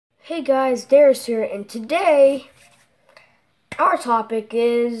Hey guys, Darius here, and today our topic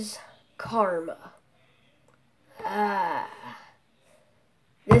is karma. Ah,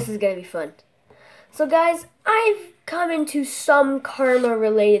 this is gonna be fun. So guys, I've come into some karma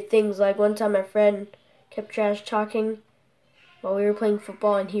related things, like one time my friend kept trash talking while we were playing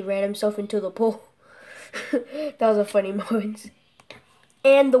football and he ran himself into the pool. That was a funny moment.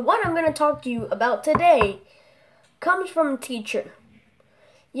 And the one I'm gonna talk to you about today comes from a teacher.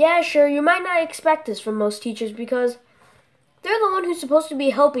 Yeah, sure, you might not expect this from most teachers because they're the one who's supposed to be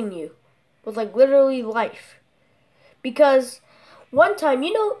helping you with, like, literally life. Because one time,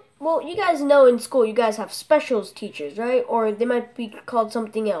 well, you guys know in school you guys have specials teachers, right? Or they might be called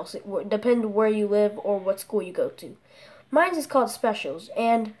something else. It depends where you live or what school you go to. Mine's is called specials,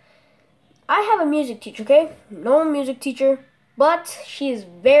 and I have a music teacher, okay? No music teacher, but she is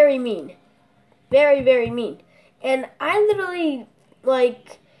very mean. Very, very mean. And I literally,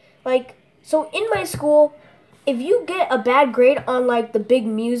 so in my school, if you get a bad grade on, like, the big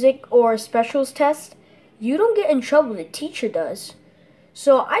music or specials test, you don't get in trouble, the teacher does.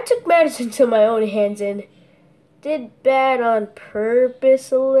 So I took matters into my own hands and did bad on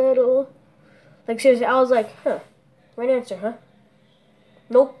purpose a little. Like, seriously, I was like, right answer, huh?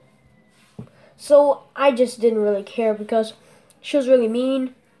 Nope. So I just didn't really care because she was really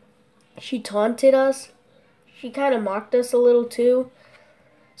mean. She taunted us. She kind of mocked us a little too.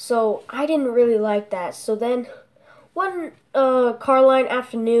 So I didn't really like that. So then one Carline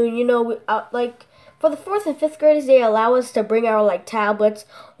afternoon, like for the 4th and 5th graders, they allow us to bring our, like, tablets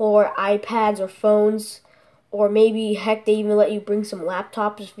or iPads or phones, or maybe heck they even let you bring some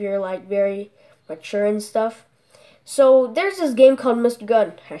laptops if you're, like, very mature and stuff. So there's this game called Mr.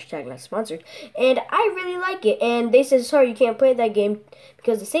 Gun, hashtag not sponsored, and I really like it. And they said, sorry, you can't play that game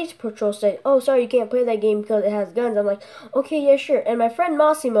because the safety patrol said, oh, sorry, you can't play that game because it has guns. I'm like, okay, yeah, sure. And my friend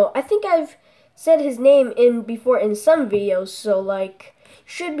Massimo, I think I've said his name before in some videos, so, like,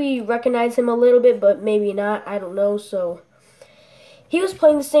 should be recognize him a little bit, but maybe not, I don't know. So he was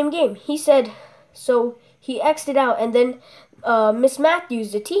playing the same game. He said, so he X'd it out, and then Miss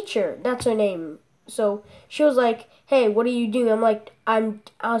Mathews, the teacher, that's her name. So she was like, hey, what are you doing? I'm like, I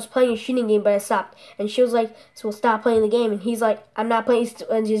was playing a shooting game, but I stopped. And she was like, so we'll stop playing the game. And he's like, I'm not playing.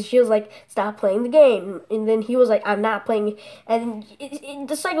 And she was like, stop playing the game. And then he was like, I'm not playing. And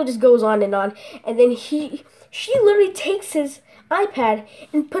the cycle just goes on. And then she literally takes his iPad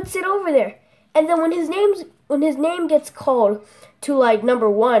and puts it over there. And then when his name gets called to, like, number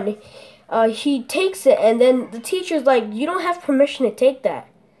 1, he takes it. And then the teacher's like, you don't have permission to take that.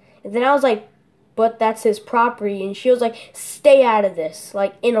 And then I was like, but that's his property. And she was like, stay out of this,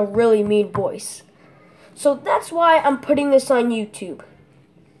 like, in a really mean voice. So that's why I'm putting this on YouTube.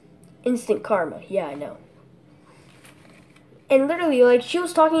 Instant karma. Yeah, I know. And literally, like, she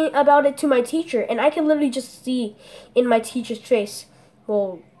was talking about it to my teacher, and I could literally just see in my teacher's face,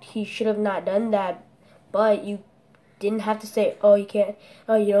 well, he should have not done that, but you didn't have to say, oh, you can't,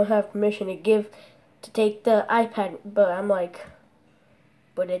 oh, you don't have permission to take the iPad. But I'm like,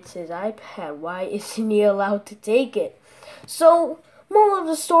 but it's his iPad. Why isn't he allowed to take it? So, moral of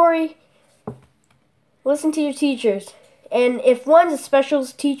the story, listen to your teachers. And if one's a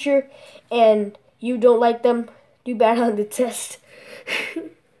specials teacher and you don't like them, do bad on the test.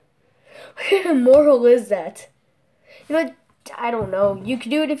 What kind of moral is that? I don't know. You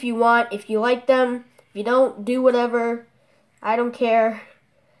can do it if you want. If you like them. If you don't, do whatever. I don't care.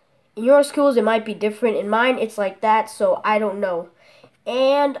 In your schools, it might be different. In mine, it's like that, so I don't know.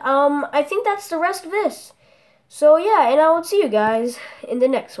 And I think that's the rest of this. So yeah, and I will see you guys in the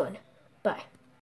next one. Bye.